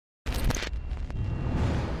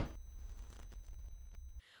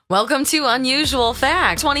Welcome to Unusual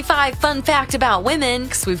Facts, 25 fun facts about women,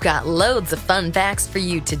 because we've got loads of fun facts for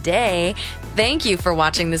you today. Thank you for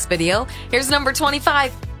watching this video. Here's number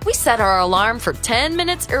 25. We set our alarm for 10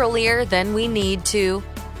 minutes earlier than we need to,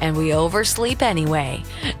 and we oversleep anyway.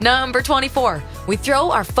 Number 24. We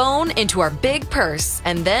throw our phone into our big purse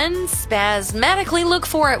and then spasmodically look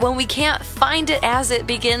for it when we can't find it as it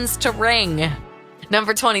begins to ring.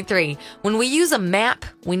 Number 23. When we use a map,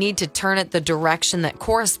 we need to turn it the direction that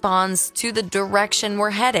corresponds to the direction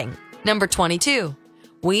we're heading. Number 22.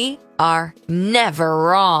 We are never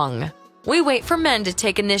wrong. We wait for men to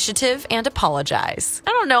take initiative and apologize.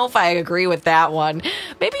 I don't know if I agree with that one.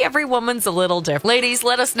 Maybe every woman's a little different. Ladies,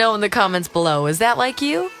 let us know in the comments below. Is that like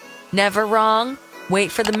you? Never wrong?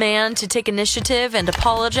 Wait for the man to take initiative and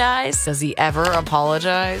apologize? Does he ever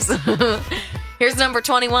apologize? Here's number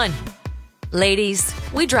 21. Ladies,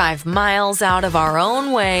 we drive miles out of our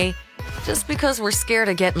own way just because we're scared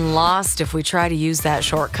of getting lost if we try to use that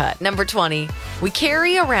shortcut. Number 20, we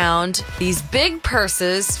carry around these big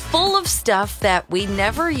purses full of stuff that we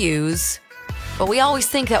never use, but we always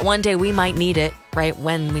think that one day we might need it, right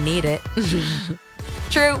when we need it.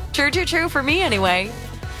 True for me anyway.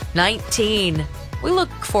 19, we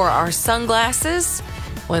look for our sunglasses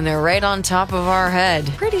when they're right on top of our head.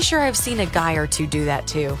 Pretty sure I've seen a guy or two do that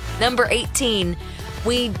too. Number 18,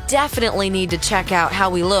 we definitely need to check out how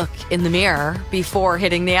we look in the mirror before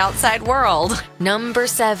hitting the outside world. Number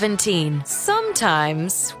 17,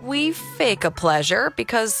 sometimes we fake a pleasure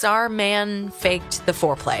because our man faked the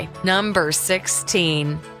foreplay. Number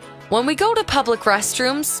 16, when we go to public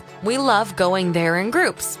restrooms, we love going there in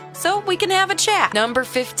groups so we can have a chat. Number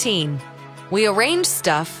 15, we arrange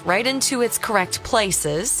stuff right into its correct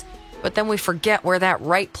places, but then we forget where that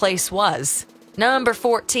right place was. Number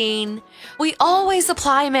 14, we always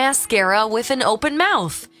apply mascara with an open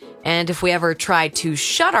mouth. And if we ever try to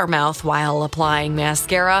shut our mouth while applying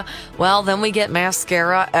mascara, well, then we get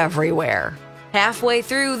mascara everywhere. Halfway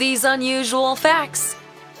through these unusual facts,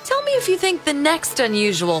 tell me if you think the next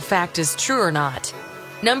unusual fact is true or not.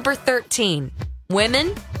 Number 13,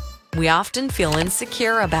 women, we often feel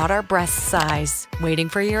insecure about our breast size. Waiting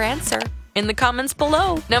for your answer in the comments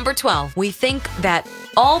below. Number 12, we think that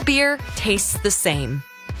all beer tastes the same.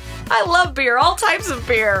 I love beer, all types of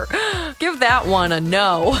beer. Give that one a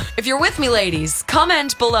no. If you're with me, ladies,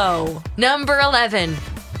 comment below. Number 11,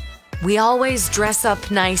 we always dress up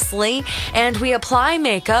nicely and we apply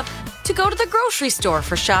makeup to go to the grocery store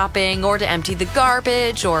for shopping or to empty the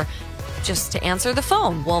garbage or just to answer the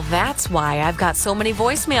phone. Well, that's why I've got so many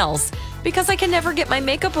voicemails, because I can never get my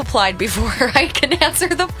makeup applied before I can answer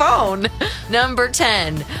the phone. Number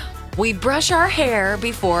 10, we brush our hair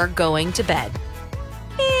before going to bed.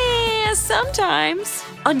 Sometimes.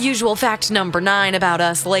 Unusual fact number 9 about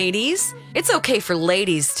us ladies. It's okay for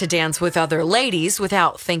ladies to dance with other ladies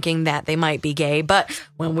without thinking that they might be gay, but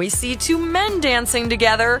when we see two men dancing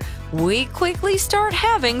together, we quickly start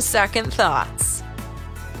having second thoughts.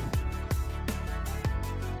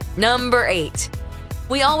 Number 8,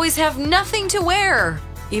 we always have nothing to wear,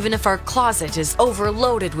 even if our closet is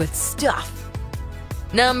overloaded with stuff.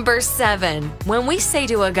 Number 7, when we say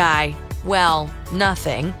to a guy, well,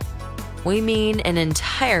 nothing, we mean an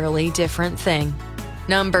entirely different thing.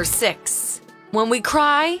 Number 6, when we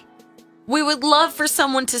cry, we would love for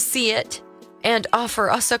someone to see it and offer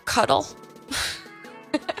us a cuddle.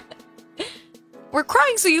 We're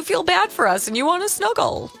crying so you feel bad for us and you want to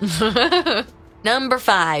snuggle. Number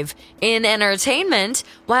 5, in entertainment,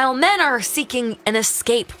 while men are seeking an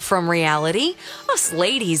escape from reality, us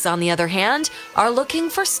ladies, on the other hand, are looking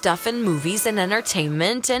for stuff in movies and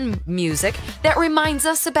entertainment and music that reminds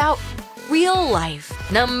us about real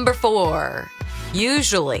life. Number 4,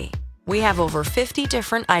 usually we have over 50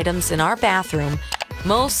 different items in our bathroom,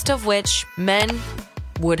 most of which men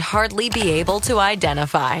would hardly be able to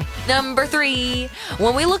identify. Number 3,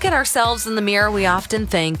 when we look at ourselves in the mirror, we often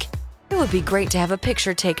think, it would be great to have a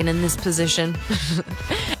picture taken in this position.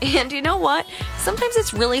 And you know what? Sometimes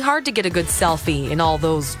it's really hard to get a good selfie in all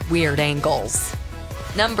those weird angles.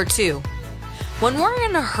 Number 2, when we're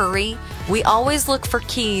in a hurry, we always look for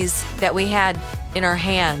keys that we had in our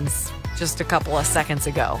hands just a couple of seconds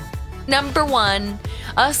ago. Number 1,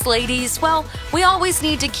 us ladies, well, we always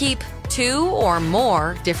need to keep 2 or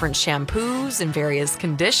more different shampoos and various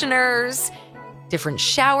conditioners, different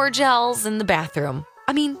shower gels in the bathroom.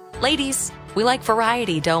 I mean, ladies, we like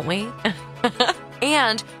variety, don't we?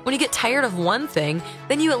 And when you get tired of one thing,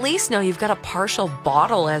 then you at least know you've got a partial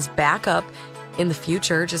bottle as backup in the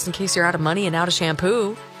future, just in case you're out of money and out of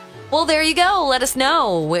shampoo. Well, there you go. Let us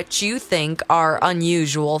know which you think are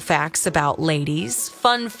unusual facts about ladies,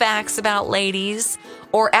 fun facts about ladies,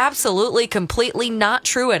 or absolutely completely not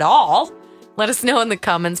true at all. Let us know in the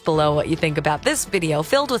comments below what you think about this video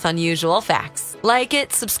filled with unusual facts. Like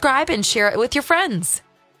it, subscribe, and share it with your friends.